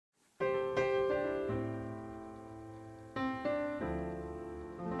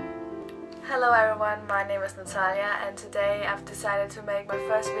Hello everyone, my name is Natalia and today I've decided to make my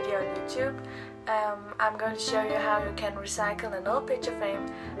first video on YouTube. I'm going to show you how you can recycle an old picture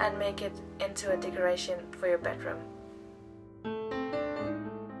frame and make it into a decoration for your bedroom.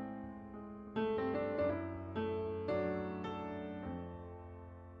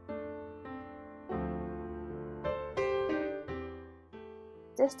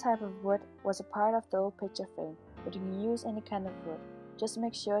 This type of wood was a part of the old picture frame, but you can use any kind of wood. Just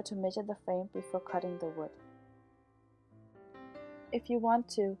make sure to measure the frame before cutting the wood. If you want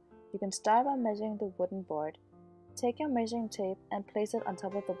to, you can start by measuring the wooden board. Take your measuring tape and place it on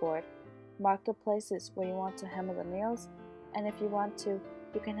top of the board. Mark the places where you want to hammer the nails, and if you want to,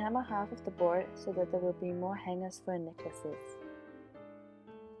 you can hammer half of the board so that there will be more hangers for your necklaces.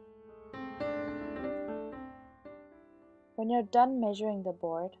 When you're done measuring the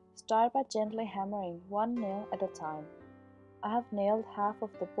board, start by gently hammering one nail at a time. I have nailed half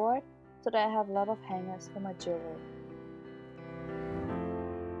of the board so that I have a lot of hangers for my jewelry.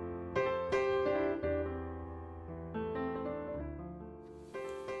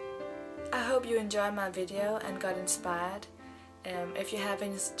 I hope you enjoyed my video and got inspired. If you have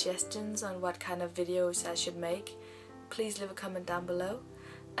any suggestions on what kind of videos I should make, please leave a comment down below,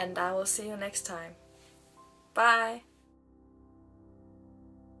 and I will see you next time. Bye!